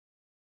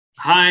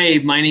Hi,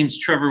 my name's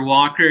Trevor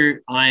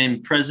Walker.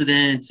 I'm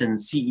president and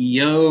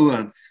CEO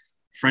of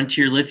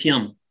Frontier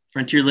Lithium.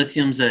 Frontier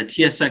Lithium's a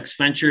TSX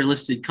Venture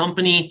listed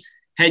company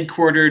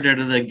headquartered out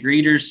of the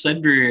greater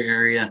Sudbury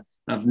area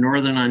of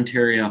Northern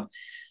Ontario.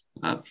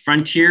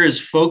 Frontier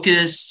is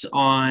focused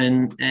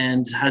on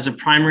and has a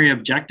primary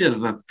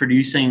objective of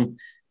producing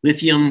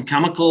lithium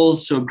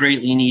chemicals, so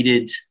greatly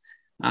needed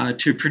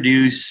to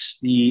produce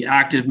the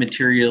active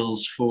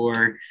materials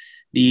for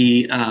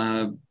the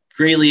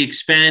greatly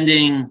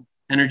expanding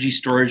energy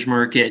storage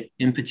market,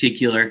 in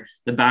particular,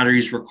 the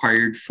batteries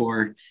required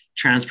for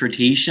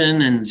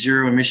transportation and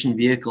zero emission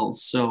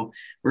vehicles. So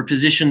we're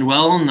positioned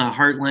well in the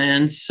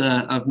heartlands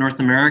of North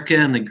America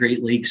and the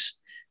Great Lakes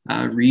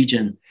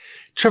region.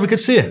 Trevor, good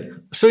to see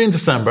you. So in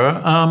December,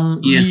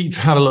 You've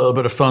had a little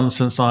bit of fun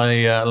since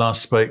I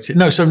last spoke to you.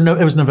 No,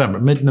 it was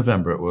November,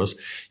 mid-November it was.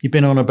 You've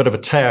been on a bit of a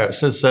tear. It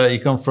says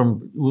you've gone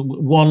from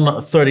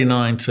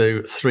 139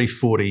 to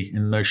 340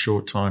 in no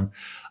short time.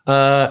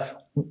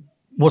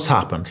 What's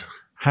happened?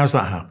 How's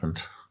that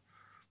happened?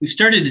 We've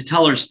started to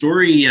tell our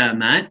story,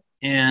 Matt,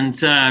 and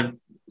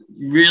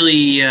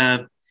really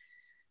a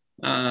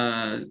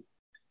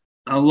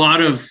lot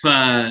of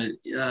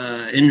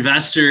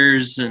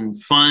investors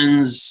and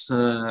funds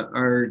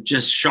are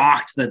just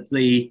shocked that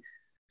they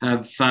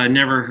have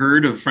never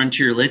heard of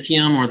Frontier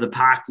Lithium or the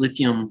PAC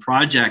Lithium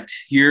project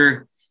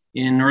here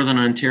in Northern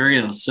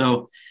Ontario.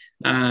 So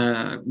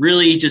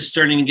really just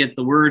starting to get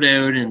the word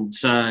out and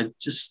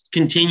just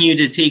continue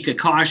to take a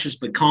cautious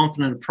but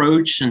confident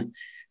approach and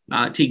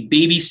take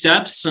baby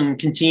steps and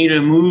continue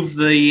to move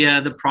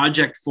the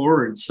project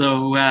forward.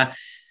 So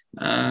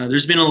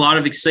there's been a lot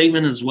of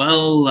excitement as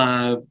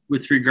well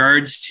with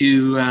regards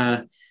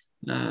to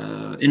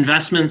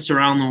investments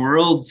around the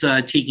world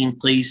taking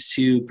place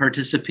to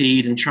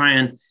participate and try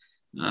and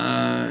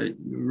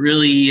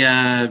really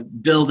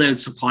build out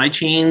supply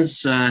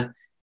chains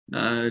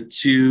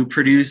to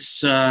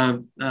produce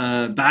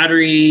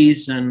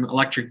batteries and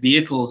electric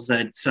vehicles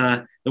that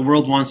the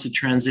world wants to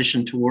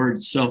transition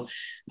towards. So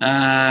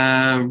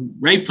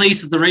right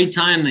place at the right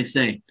time, they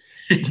say.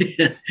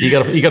 You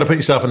got to put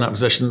yourself in that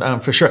position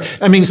for sure.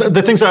 I mean, so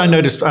the things that I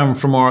noticed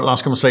from our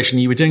last conversation,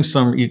 you were doing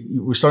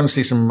you were starting to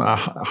see some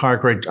higher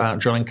grade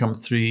drilling come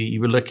through.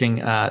 You were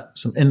looking at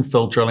some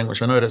infill drilling,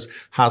 which I noticed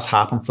has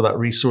happened for that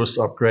resource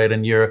upgrade.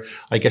 And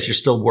I guess you're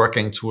still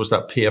working towards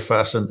that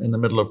PFS in the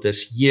middle of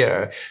this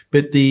year.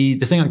 But the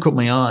thing that caught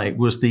my eye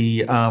was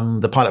the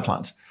pilot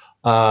plant.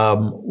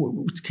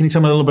 Can you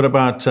tell me a little bit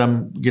about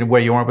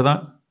where you are with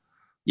that?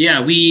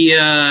 Yeah,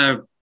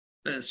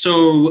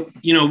 so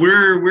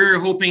we're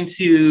hoping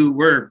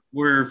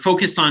we're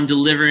focused on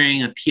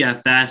delivering a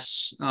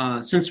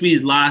PFS. Since we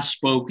last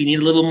spoke, we need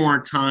a little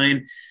more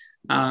time.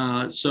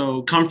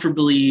 So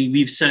comfortably,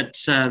 we've set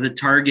the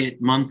target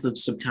month of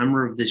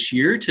September of this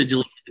year to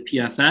deliver the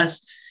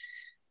PFS.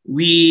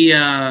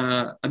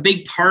 A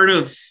big part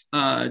of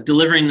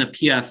delivering the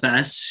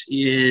PFS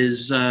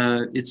is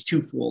it's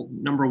twofold.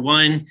 Number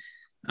one,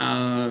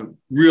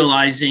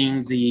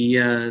 realizing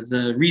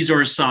the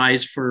resource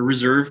size for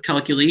reserve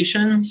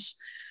calculations.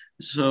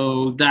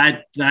 So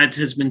that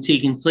has been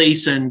taking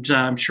place, and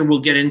I'm sure we'll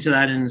get into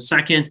that in a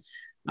second.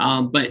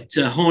 But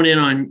to hone in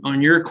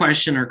on your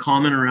question or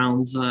comment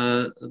around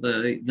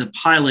the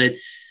pilot,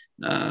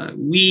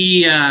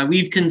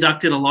 we've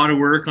conducted a lot of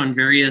work on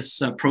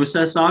various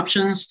process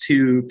options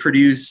to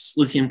produce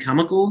lithium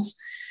chemicals,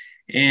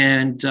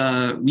 and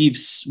we've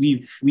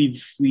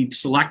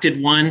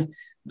selected one.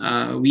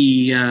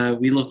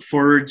 We look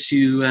forward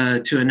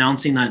to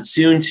announcing that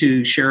soon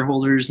to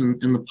shareholders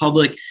and the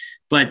public.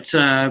 But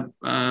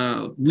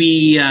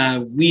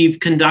we've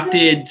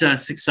conducted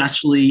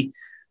successfully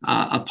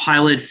a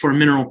pilot for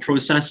mineral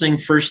processing,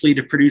 firstly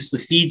to produce the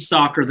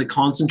feedstock or the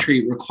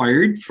concentrate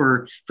required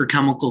for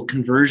chemical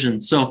conversion.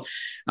 So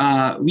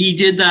we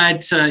did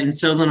that in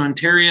Southern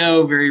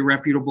Ontario, very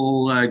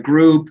reputable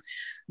group.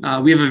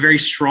 We have a very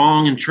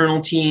strong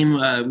internal team.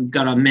 We've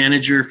got a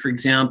manager, for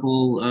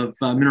example, of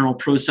mineral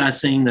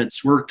processing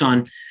that's worked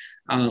on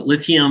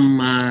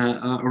lithium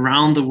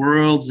around the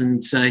world,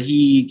 and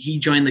he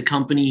joined the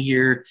company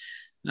here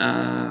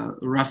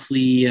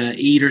roughly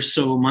 8 or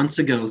so months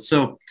ago.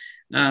 So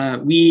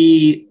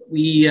we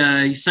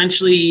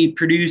essentially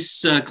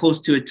produce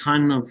close to a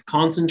ton of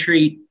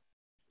concentrate,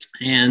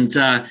 and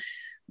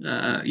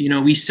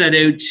we set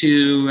out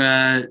to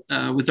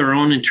with our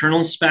own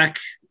internal spec,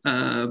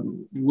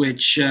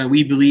 which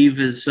we believe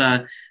is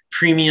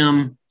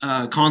premium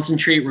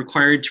concentrate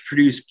required to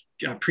produce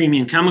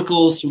premium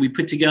chemicals. So we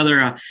put together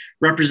a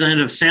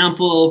representative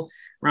sample,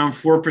 around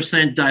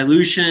 4%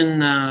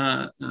 dilution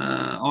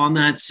on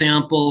that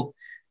sample.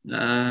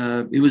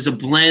 It was a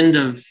blend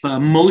of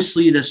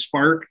mostly the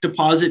Spark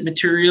deposit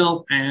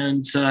material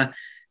and to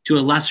a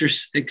lesser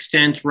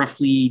extent,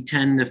 roughly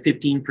 10 to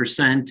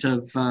 15%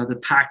 of the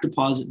PAC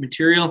deposit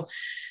material.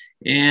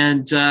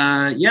 And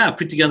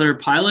put together a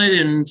pilot,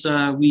 and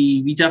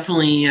we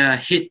definitely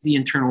hit the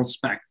internal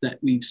spec that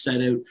we've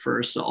set out for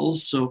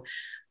ourselves. So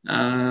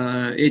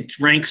it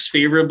ranks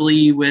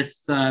favorably with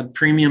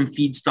premium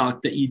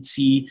feedstock that you'd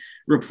see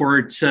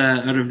reports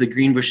out of the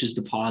Greenbushes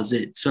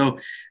deposit. So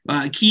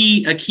a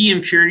key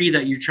impurity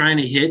that you're trying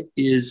to hit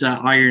is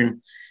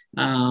iron,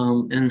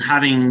 and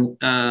having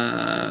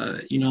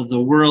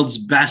the world's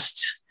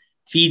best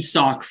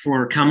feedstock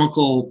for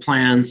chemical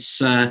plants.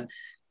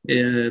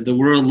 The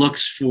world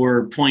looks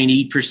for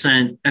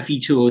 0.8%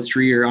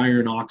 Fe2O3 or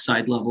iron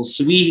oxide levels.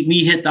 So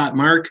we hit that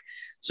mark.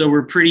 So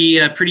we're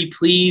pretty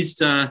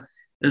pleased.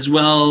 As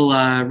well,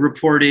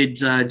 reported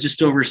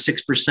just over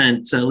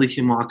 6%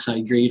 lithium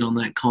oxide grade on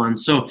that con.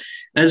 So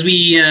as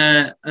we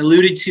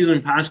alluded to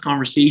in past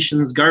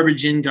conversations,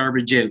 garbage in,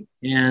 garbage out.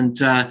 And,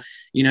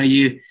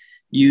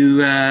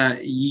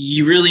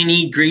 you really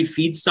need great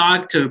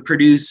feedstock to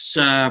produce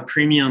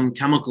premium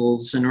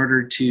chemicals in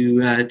order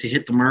to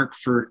hit the mark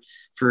for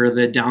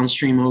the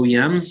downstream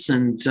OEMs.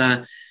 And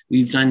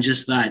we've done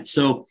just that.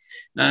 So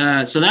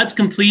that's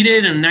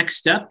completed, and next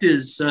step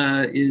is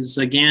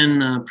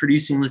again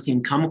producing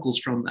lithium chemicals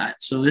from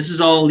that. So this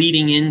is all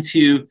leading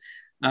into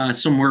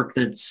some work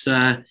that's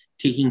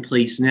taking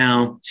place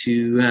now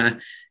to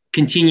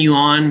continue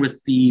on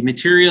with the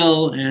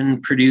material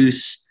and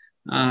produce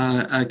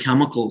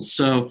chemicals.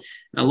 So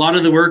a lot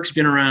of the work's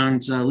been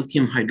around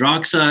lithium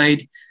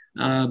hydroxide,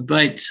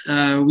 but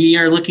we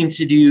are looking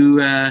to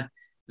do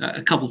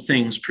a couple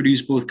things: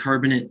 produce both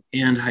carbonate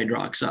and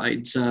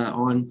hydroxides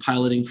on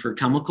piloting for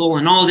chemical.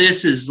 And all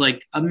this is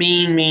like a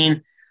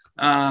main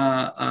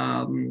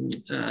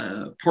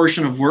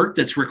portion of work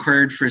that's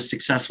required for a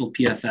successful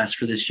PFS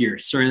for this year.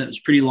 Sorry, that was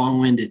pretty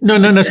long-winded. No,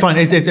 that's fine.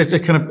 It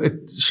kind of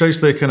it shows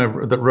the kind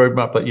of the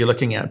roadmap that you're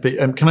looking at.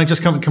 But can I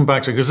just come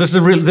back to it? Because this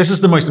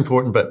is the most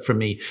important bit for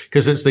me,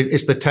 because it's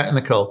the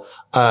technical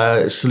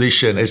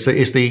solution. It's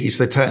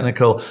the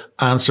technical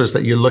answers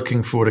that you're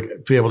looking for to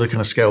be able to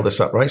kind of scale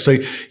this up, right? So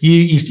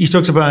you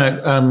talked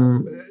about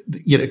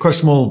quite a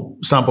small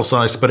sample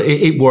size, but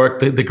it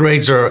worked. The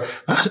grades are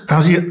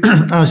as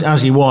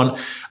you want.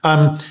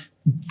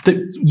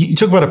 You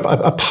talk about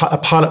a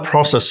pilot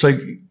process. So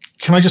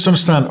can I just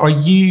understand, are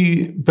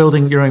you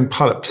building your own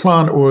pilot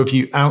plant, or have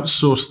you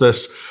outsourced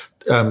this,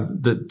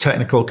 the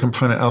technical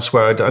component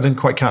elsewhere? I didn't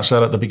quite catch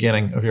that at the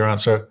beginning of your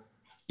answer.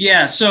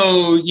 Yeah,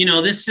 so,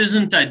 this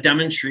isn't a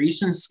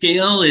demonstration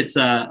scale, it's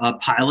a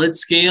pilot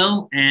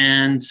scale.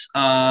 And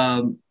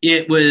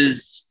it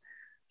was,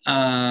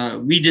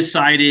 we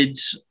decided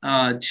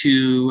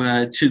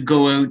to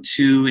go out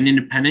to an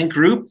independent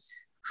group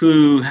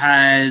who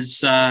has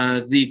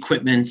the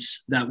equipment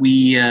that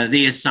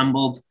they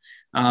assembled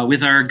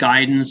with our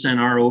guidance and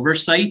our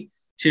oversight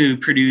to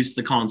produce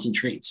the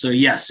concentrate. So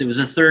yes, it was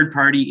a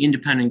third-party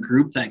independent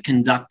group that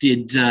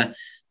conducted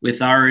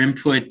with our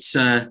input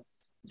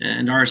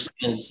and our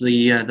skills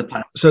the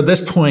pilot. So at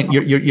this point,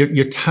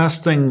 you're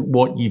testing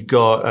what you've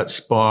got at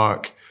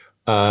Spark.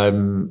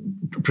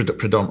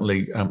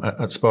 Predominantly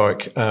at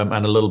Spark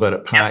and a little bit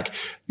at PAC. Yeah.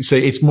 So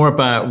it's more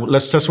about,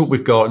 let's test what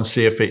we've got and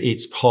see if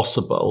it's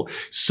possible.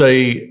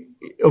 So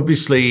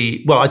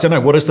obviously, well, I don't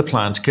know, what is the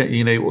plan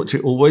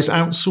to always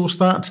outsource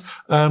that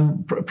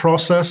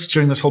process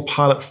during this whole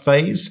pilot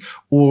phase,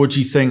 or do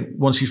you think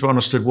once you've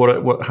understood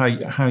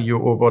how your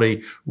ore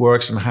body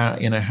works and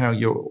how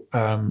your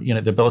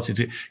the ability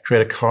to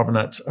create a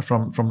carbonate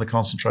from the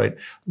concentrate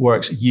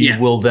works, you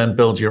will then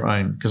build your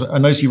own? Because I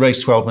noticed you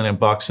raised $12 million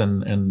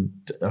in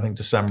I think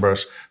December,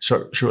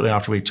 shortly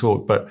after we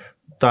talked, but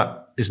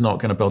that is not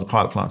going to build a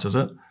pilot plant, is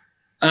it?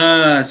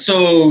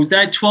 So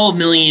that 12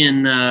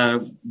 million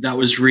that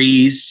was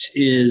raised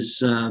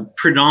is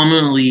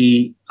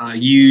predominantly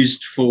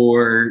used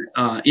for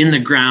in the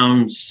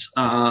grounds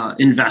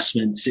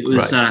investments. It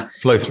was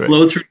flow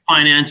through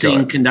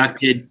financing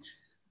conducted.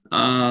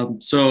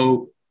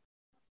 So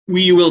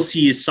we will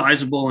see a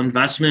sizable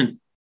investment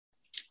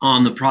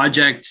on the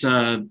project.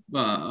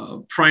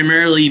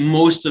 Primarily,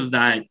 most of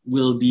that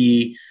will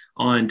be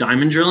on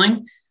diamond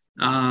drilling.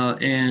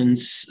 And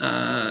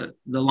the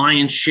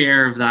lion's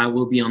share of that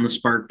will be on the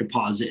Spark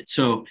deposit.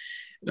 So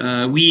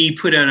we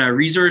put out a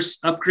resource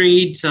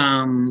upgrade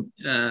about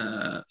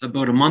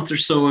a month or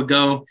so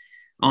ago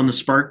on the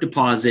Spark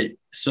deposit.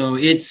 So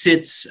it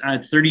sits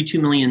at 32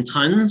 million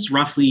tons,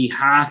 roughly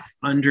half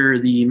under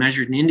the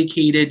measured and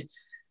indicated,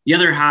 the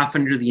other half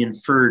under the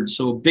inferred.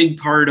 So a big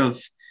part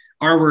of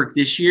our work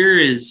this year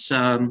is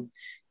the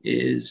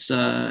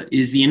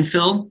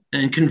infill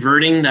and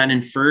converting that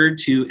inferred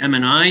to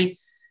M&I,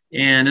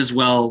 and as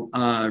well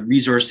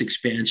resource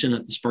expansion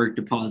at the Spark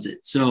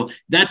deposit. So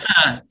that's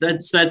a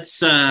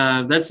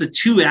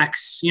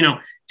 2x.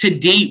 To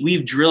date,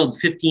 we've drilled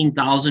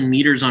 15,000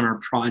 meters on our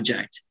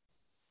project.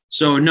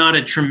 So not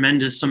a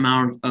tremendous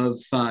amount of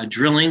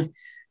drilling.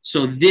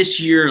 So this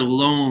year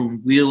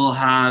alone, we will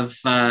have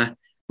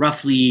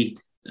roughly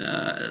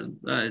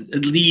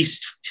at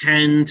least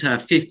 10 to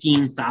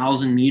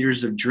 15,000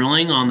 meters of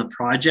drilling on the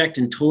project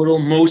in total,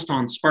 most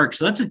on Spark.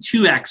 So that's a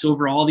 2x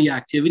over all the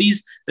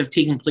activities that have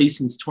taken place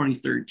since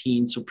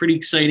 2013. So pretty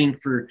exciting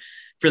for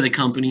the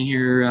company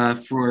here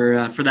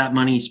for that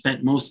money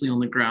spent mostly on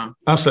the ground.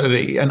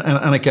 Absolutely, and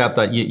I get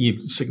that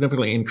you've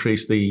significantly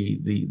increased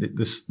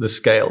the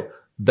scale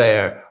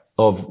there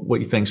of what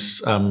you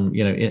think's in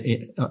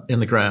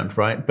the ground,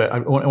 right? But I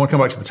want to come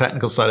back to the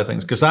technical side of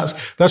things, because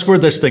that's where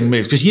this thing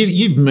moves. Because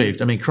you've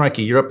moved. I mean,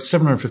 crikey, you're up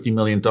 $750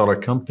 million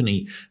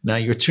company now.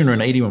 You were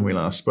 280 when we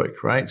last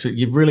spoke, right? So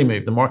you've really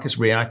moved. The market's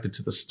reacted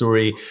to the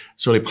story.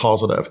 It's really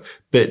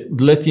positive. But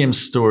lithium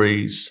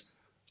stories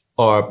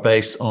are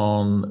based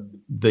on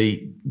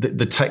the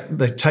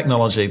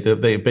technology, the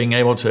being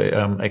able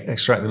to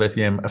extract the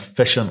lithium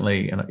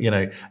efficiently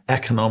and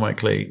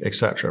economically,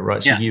 etc.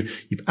 Right? So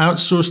you've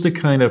outsourced the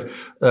kind of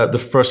the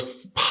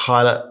first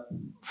pilot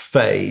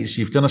phase.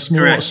 You've done a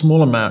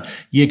small amount.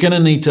 You're going to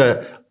need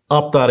to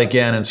up that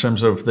again in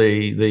terms of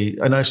I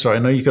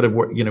know you've got to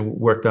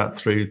work that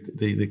through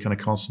the kind of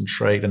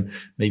concentrate and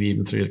maybe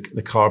even through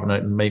the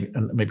carbonate and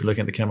maybe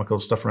looking at the chemical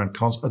stuff around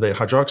the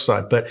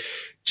hydroxide. But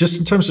just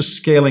in terms of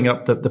scaling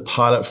up the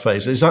pilot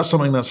phase, is that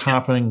something that's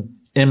happening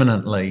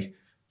imminently?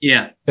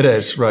 Yeah, it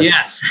is, right?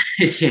 Yes.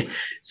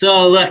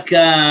 So look,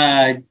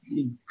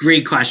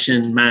 great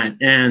question, Matt.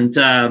 And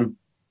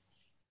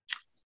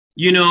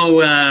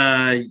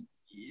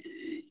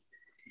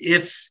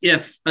if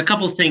a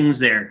couple of things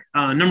there.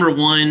 Number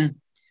one,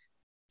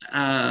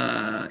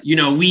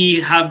 we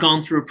have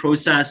gone through a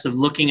process of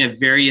looking at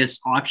various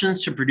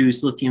options to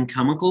produce lithium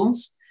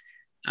chemicals.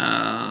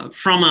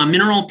 From a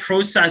mineral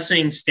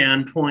processing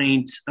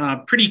standpoint,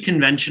 pretty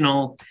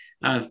conventional,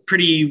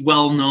 pretty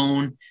well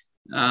known.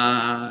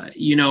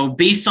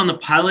 Based on the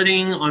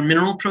piloting on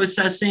mineral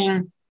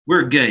processing,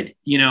 we're good.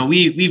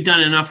 We've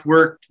done enough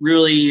work,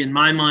 really, in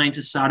my mind,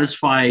 to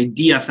satisfy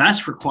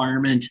DFS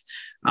requirement.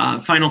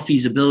 Final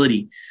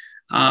feasibility.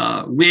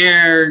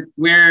 Where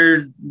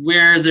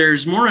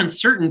there's more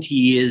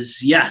uncertainty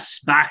is, yes,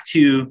 back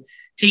to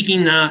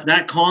taking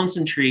that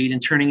concentrate and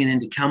turning it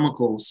into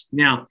chemicals.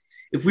 Now,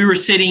 if we were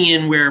sitting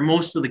in where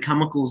most of the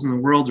chemicals in the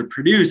world are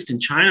produced, in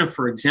China,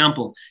 for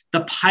example,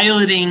 the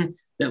piloting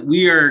that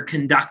we are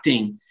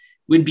conducting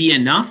would be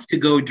enough to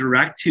go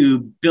direct to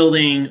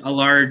building a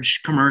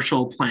large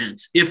commercial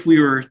plant if we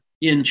were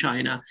in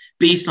China,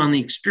 based on the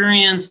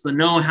experience, the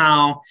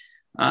know-how.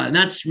 And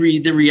that's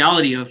the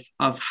reality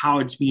of how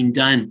it's being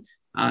done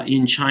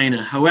in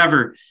China.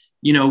 However,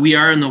 we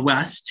are in the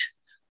West.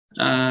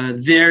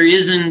 There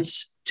isn't,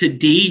 to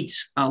date,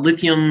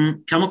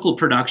 lithium chemical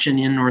production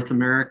in North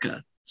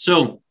America.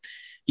 So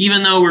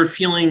even though we're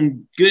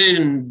feeling good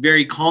and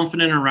very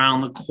confident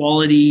around the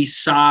quality,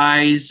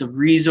 size of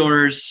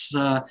resource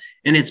and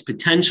its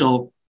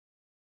potential,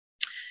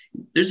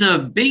 there's a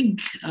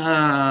big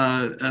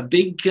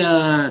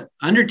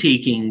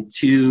undertaking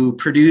to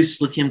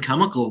produce lithium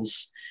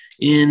chemicals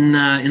in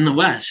the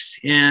West,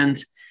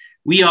 and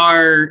we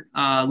are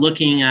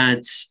looking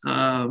at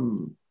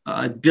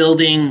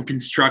building,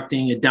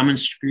 constructing a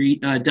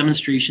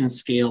demonstration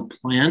scale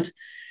plant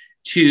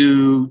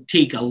to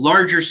take a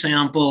larger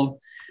sample,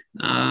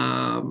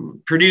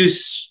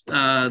 produce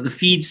the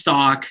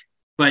feedstock,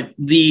 but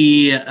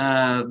the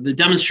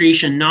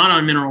demonstration not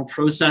on mineral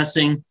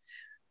processing.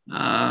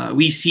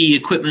 We see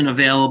equipment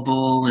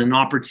available and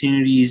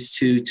opportunities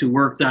to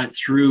work that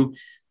through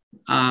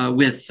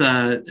with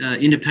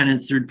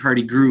independent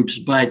third-party groups.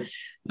 But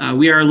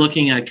we are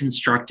looking at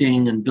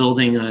constructing and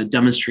building a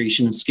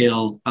demonstration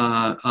scale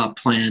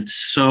plant.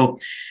 So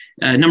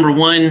number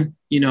one,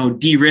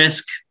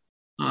 de-risk,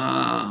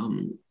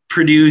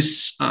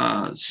 produce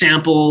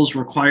samples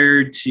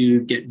required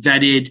to get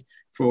vetted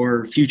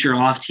for future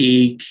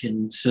offtake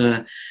and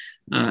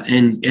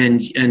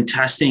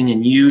testing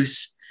and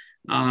use.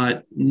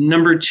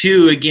 Number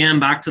two, again,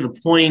 back to the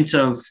point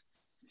of,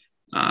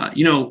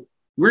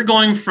 we're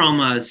going from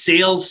a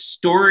sales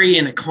story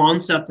and a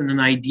concept and an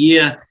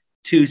idea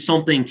to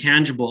something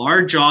tangible.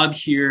 Our job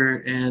here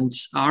and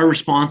our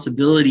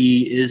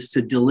responsibility is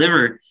to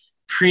deliver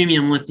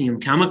premium lithium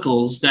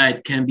chemicals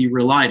that can be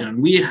relied on.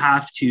 We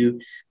have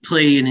to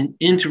play an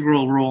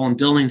integral role in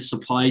building the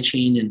supply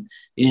chain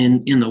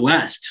in the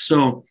West.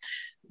 So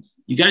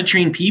you got to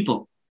train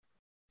people.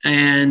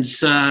 And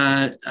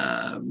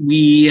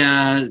we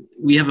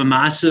have a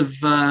massive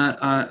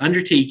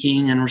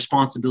undertaking and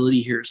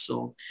responsibility here.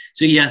 So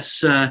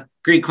yes,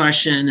 great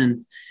question.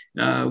 And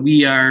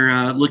we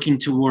are looking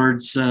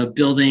towards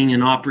building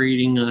and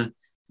operating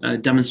a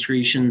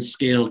demonstration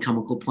scale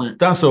chemical plant.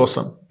 That's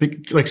awesome.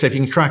 Like I say, if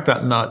you can crack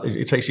that nut,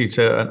 it takes you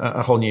to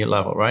a whole new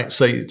level, right?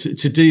 So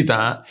to do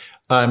that,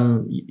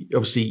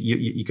 obviously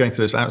you're going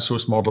through this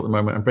outsourced model at the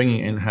moment and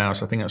bringing it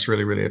in-house. I think that's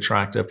really, really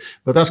attractive,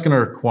 but that's going to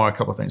require a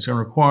couple of things. It's going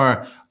to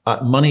require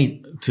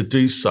money to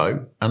do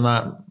so. And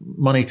that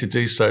money to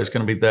do so is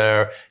going to be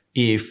there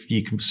if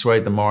you can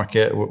persuade the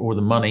market or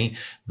the money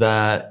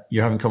that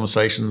you're having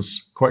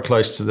conversations quite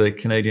close to the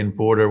Canadian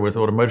border with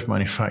automotive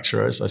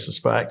manufacturers, I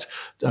suspect,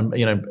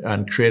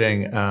 and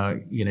creating,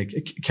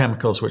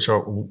 chemicals which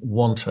are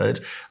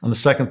wanted. And the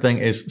second thing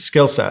is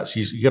skill sets.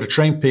 You got to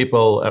train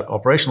people at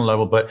operational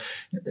level, but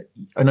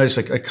I noticed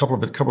a couple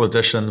of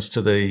additions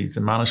to the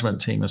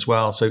management team as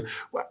well. So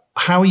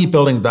how are you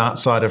building that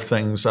side of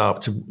things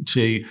up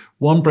to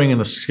one, bring in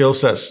the skill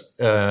sets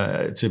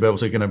to be able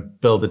to kind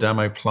of build the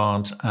demo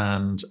plant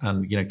and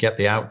get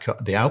the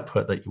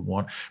output that you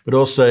want, but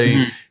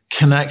also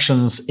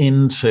connections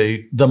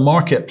into the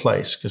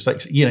marketplace?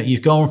 Because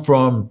you've gone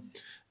from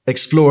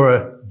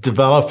explorer,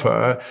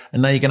 developer,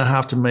 and now you're going to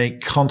have to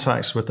make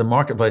contacts with the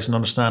marketplace and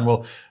understand,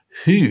 well,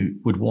 who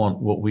would want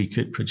what we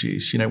could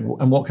produce,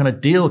 and what kind of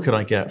deal could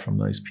I get from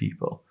those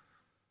people?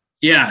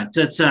 Yeah,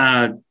 that's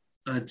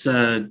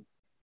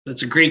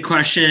a great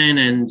question,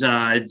 and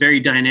a very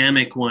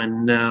dynamic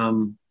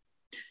one.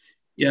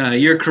 Yeah,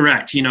 you're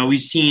correct. We've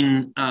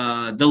seen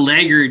the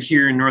laggard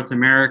here in North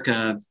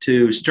America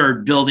to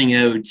start building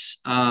out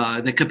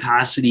the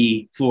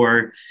capacity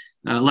for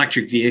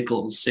electric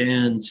vehicles.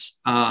 And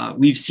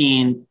we've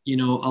seen,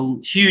 a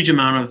huge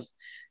amount of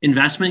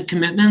investment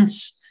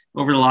commitments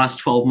over the last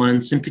 12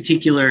 months, in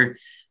particular,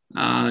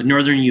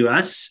 Northern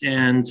US,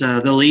 and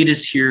the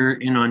latest here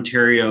in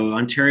Ontario.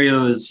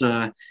 Ontario is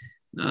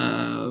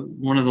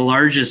one of the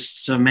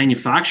largest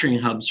manufacturing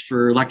hubs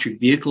for electric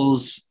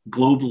vehicles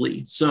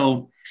globally.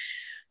 So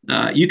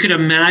you could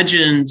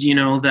imagine,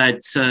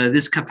 that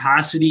this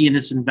capacity and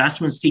this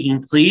investment is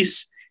taking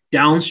place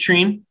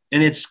downstream,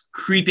 and it's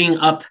creeping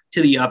up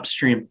to the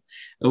upstream.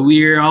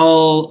 We're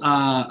all,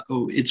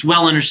 it's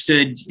well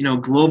understood,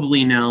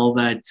 globally now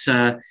that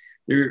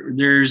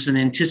there's an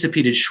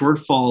anticipated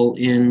shortfall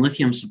in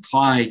lithium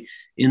supply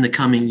in the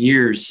coming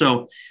years.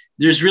 So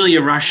there's really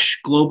a rush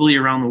globally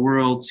around the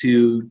world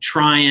to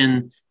try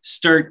and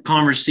start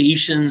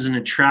conversations and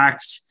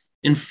attract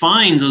and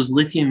find those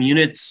lithium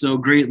units so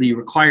greatly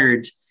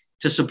required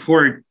to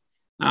support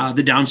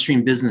the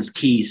downstream business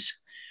case.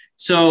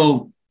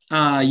 So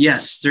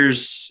yes,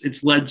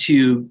 it's led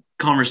to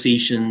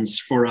conversations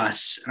for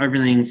us,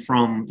 everything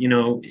from,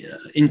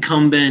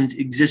 incumbent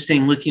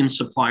existing lithium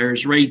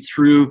suppliers right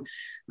through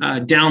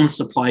down the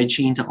supply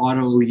chain to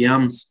auto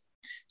OEMs.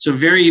 So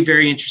very,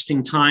 very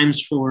interesting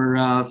times for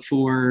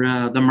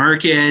the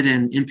market,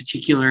 and in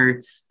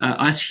particular,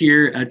 us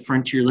here at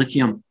Frontier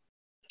Lithium.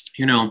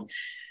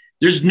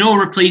 There's no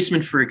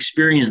replacement for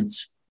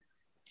experience.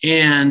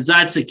 And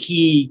that's a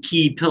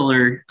key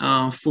pillar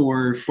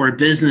for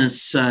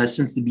business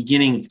since the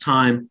beginning of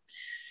time.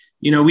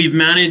 We've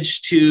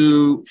managed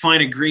to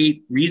find a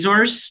great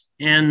resource,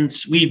 and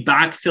we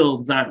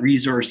backfilled that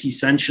resource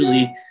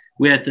essentially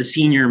with a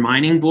senior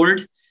mining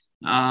board,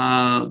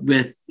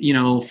 with,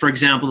 for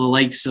example, the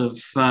likes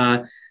of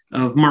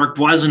Mark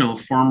Boisseneau,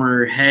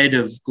 former head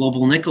of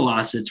global nickel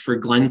assets for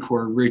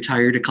Glencore,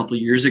 retired a couple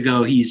of years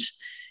ago.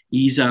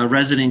 He's a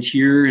resident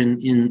here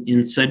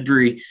in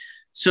Sudbury.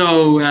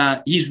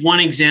 So he's one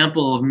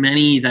example of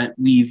many that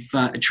we've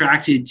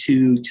attracted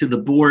to the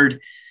board.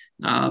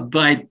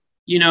 But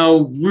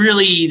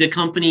really the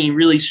company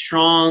really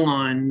strong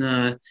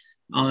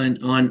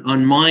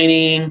on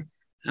mining,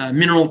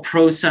 mineral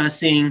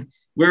processing.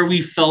 Where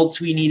we felt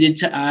we needed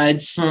to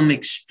add some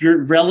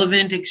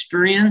relevant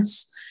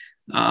experience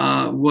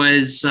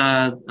was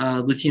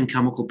lithium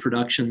chemical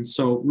production.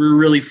 So we're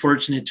really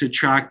fortunate to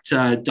attract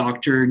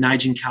Dr.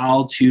 Nijin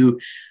Kao to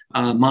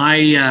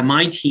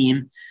my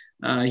team.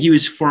 He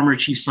was former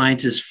chief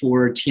scientist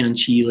for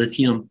Tianqi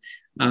Lithium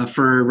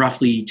for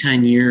roughly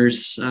 10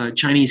 years.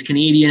 Chinese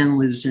Canadian,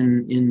 lives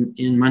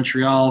in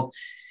Montreal.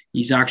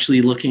 He's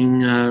actually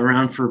looking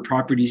around for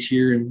properties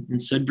here in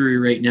Sudbury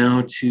right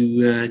now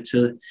to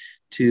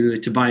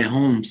buy a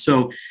home.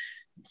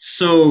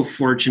 So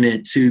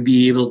fortunate to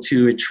be able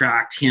to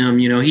attract him.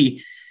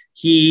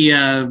 He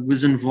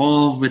was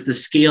involved with the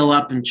scale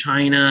up in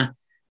China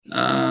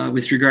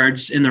with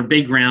regards in their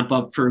big ramp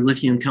up for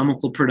lithium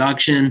chemical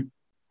production.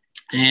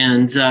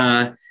 And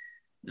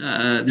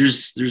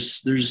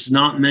there's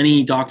not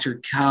many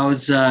Dr.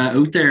 Kaos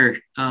out there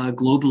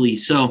globally.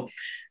 So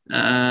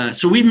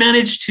we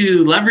managed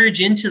to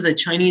leverage into the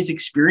Chinese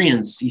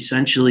experience,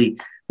 essentially,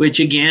 which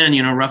again,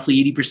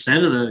 roughly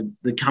 80% of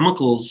the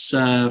chemicals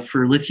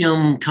for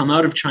lithium come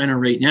out of China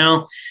right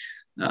now.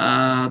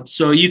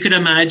 So you could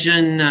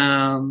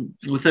imagine,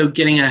 without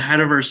getting ahead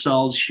of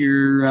ourselves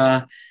here,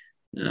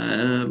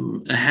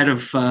 ahead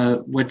of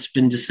what's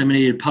been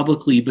disseminated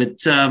publicly, but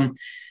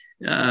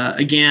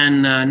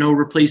again, no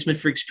replacement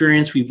for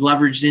experience. We've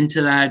leveraged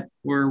into that.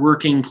 We're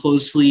working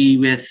closely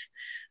with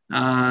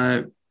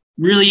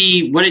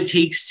really what it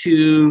takes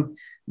to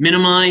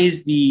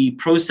minimize the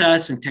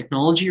process and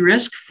technology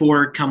risk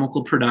for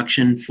chemical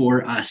production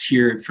for us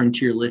here at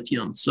Frontier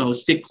Lithium. So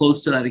stick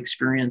close to that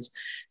experience.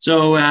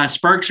 So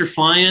sparks are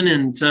flying,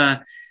 and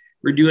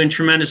we're doing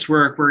tremendous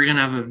work. We're going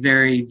to have a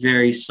very,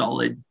 very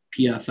solid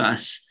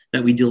PFS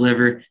that we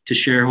deliver to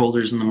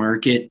shareholders in the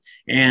market,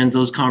 and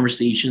those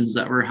conversations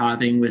that we're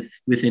having with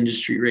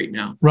industry right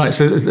now. Right.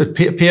 So the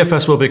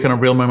PFS will be kind of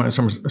real moment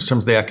in some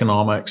of the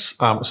economics.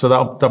 So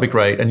that'll be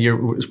great. And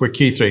we're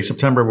Q3,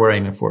 September we're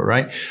aiming for,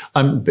 right?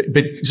 But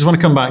just want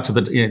to come back to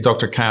the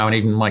Dr. Kao and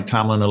even Mike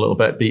Tamlin a little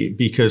bit,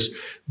 because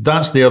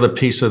that's the other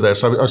piece of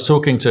this. I was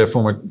talking to a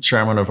former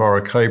chairman of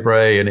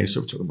Orocobre, and he's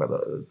sort of talking about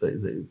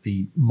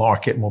the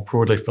market more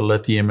broadly for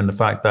lithium, and the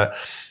fact that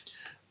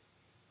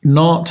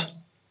not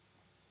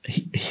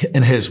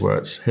in his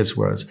words,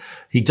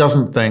 he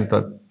doesn't think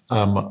that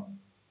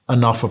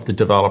enough of the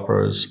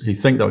developers who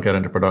think they'll get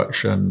into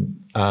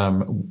production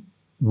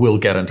will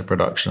get into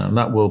production, and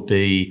that will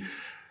be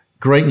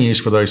great news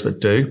for those that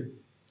do.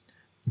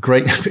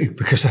 Great,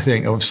 because I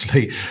think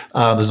obviously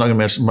there's not going to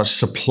be as much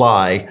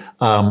supply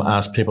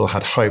as people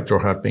had hoped or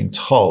had been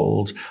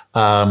told,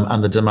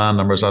 and the demand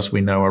numbers, as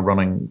we know, are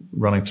running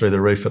through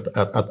the roof at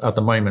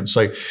the moment.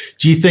 So,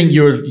 do you think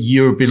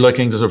you'll be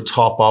looking to sort of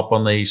top up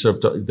on the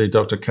sort of the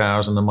Dr.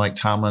 Cow's and the Mike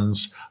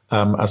Tamlins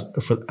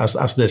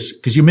as this,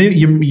 because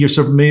you're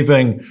sort of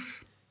moving?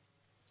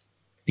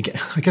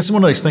 I guess it's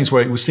one of those things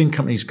where we've seen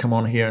companies come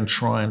on here and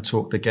try and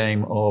talk the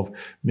game of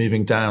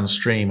moving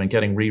downstream and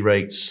getting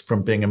re-rates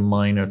from being a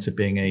miner to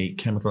being a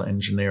chemical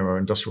engineer or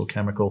industrial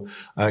chemical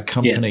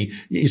company.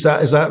 Yeah. Is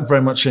that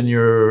very much in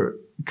your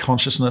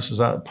consciousness? Is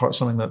that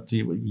something that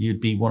you'd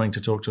be wanting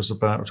to talk to us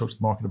about or talk to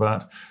the market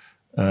about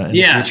in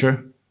the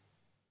future?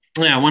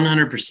 Yeah,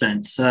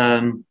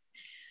 100%.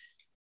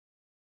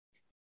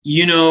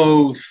 You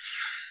know,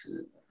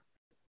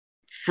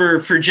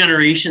 for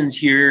generations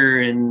here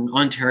in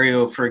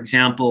Ontario, for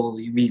example,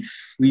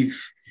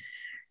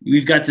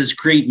 we've got this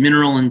great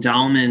mineral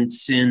endowment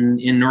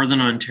in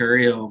Northern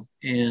Ontario,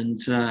 and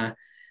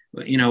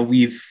you know,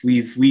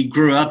 we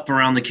grew up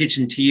around the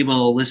kitchen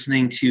table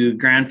listening to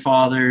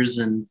grandfathers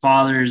and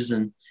fathers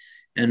and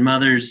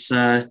mothers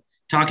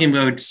talking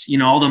about, you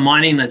know, all the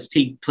mining that's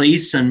taken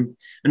place, and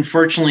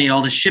unfortunately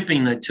all the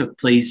shipping that took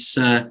place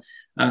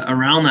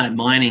around that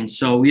mining.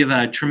 So we have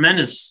a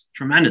tremendous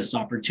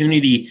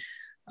opportunity.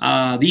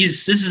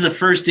 This is the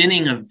first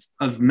inning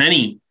of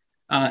many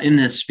in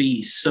this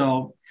space.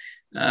 So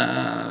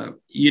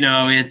you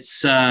know,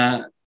 it's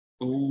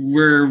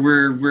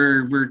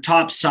we're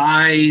top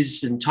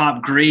size and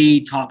top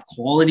grade, top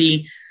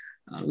quality.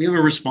 We have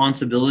a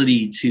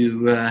responsibility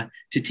to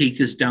take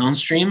this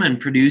downstream and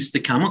produce the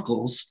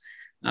chemicals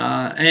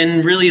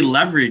and really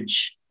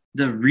leverage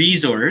the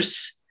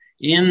resource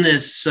in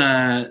this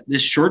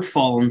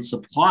shortfall in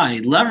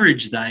supply.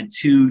 Leverage that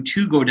to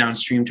go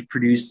downstream to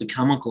produce the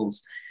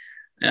chemicals.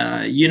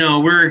 You know,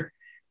 we're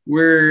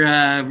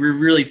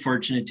really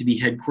fortunate to be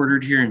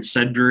headquartered here in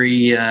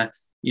Sudbury.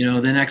 You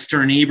know, the next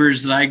door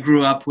neighbors that I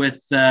grew up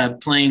with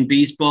playing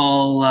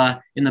baseball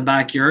in the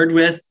backyard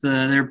with,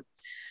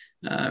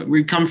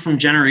 we come from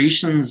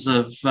generations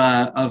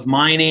of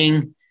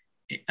mining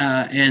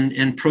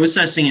and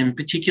processing, in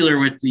particular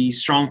with the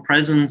strong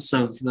presence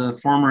of the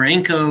former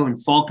Inco and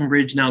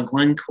Falconbridge, now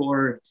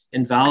Glencore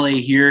and Vale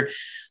here.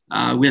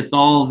 With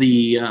all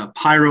the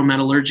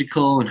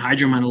pyrometallurgical and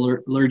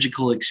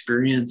hydrometallurgical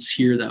experience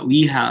here that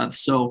we have.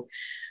 So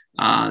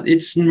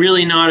it's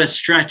really not a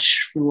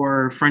stretch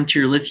for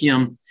Frontier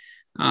Lithium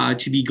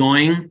to be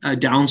going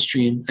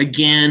downstream.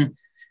 Again,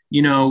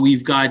 you know,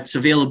 we've got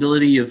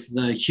availability of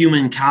the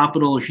human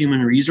capital or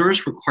human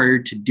resource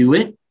required to do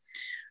it.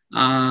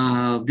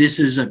 This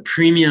is a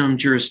premium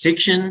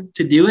jurisdiction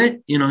to do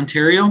it in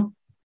Ontario.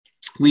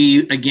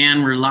 We're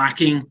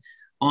lacking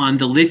on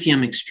the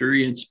lithium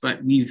experience, but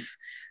we're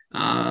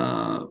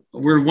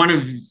one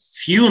of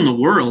few in the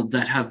world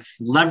that have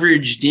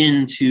leveraged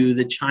into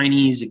the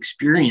Chinese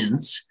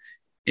experience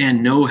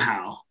and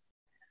know-how.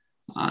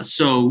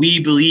 So we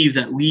believe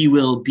that we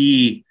will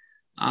be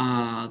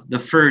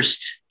the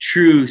first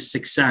true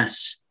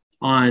success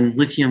on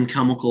lithium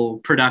chemical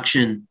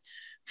production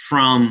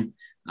from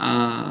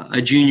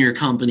a junior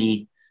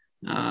company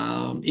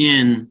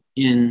in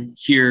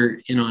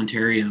here in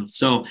Ontario.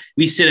 So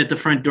we sit at the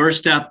front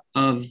doorstep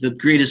of the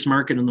greatest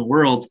market in the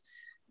world.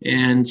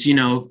 And, you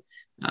know,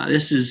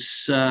 this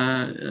is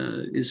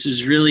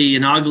really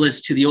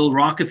analogous to the old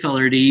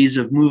Rockefeller days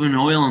of moving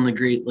oil on the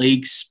Great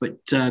Lakes, but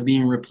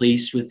being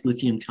replaced with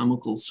lithium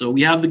chemicals. So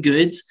we have the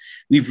goods.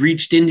 We've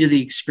reached into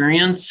the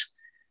experience,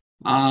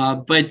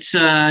 but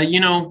you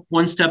know,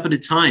 one step at a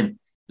time.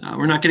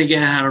 We're not going to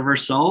get ahead of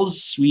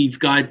ourselves. We've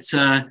got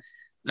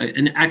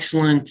an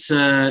excellent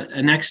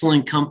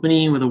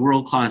company with a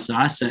world-class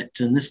asset,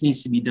 and this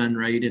needs to be done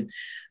right. And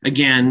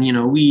again, you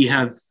know, we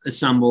have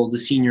assembled a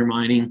senior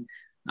mining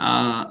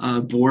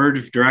board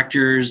of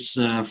directors,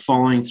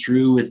 following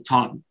through with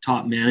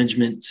top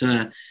management.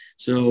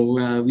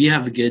 So we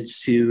have the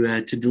goods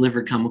to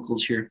deliver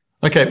chemicals here.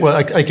 Okay, well,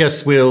 I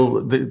guess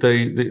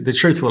the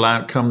truth will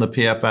outcome the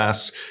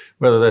PFS,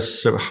 whether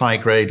this sort of high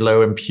grade,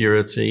 low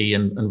impurity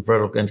and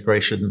vertical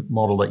integration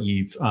model that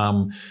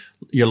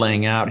you're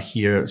laying out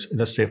here.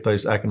 Let's see if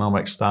those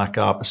economics stack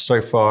up.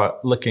 So far,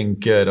 looking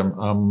good.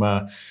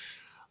 I'm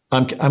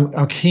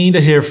keen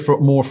to hear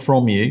more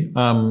from you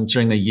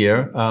during the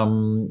year.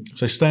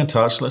 So stay in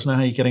touch. Let us know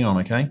how you're getting on.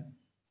 Okay.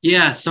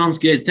 Yeah, sounds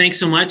good. Thanks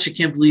so much. I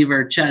can't believe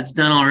our chat's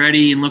done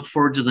already, and look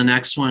forward to the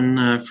next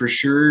one for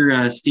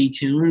sure. Stay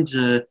tuned.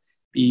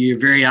 Be a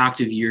very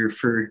active year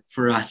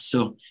for us.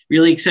 So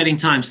really exciting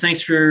times.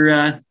 Thanks for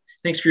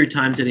your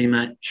time today,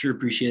 Matt. Sure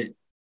appreciate it.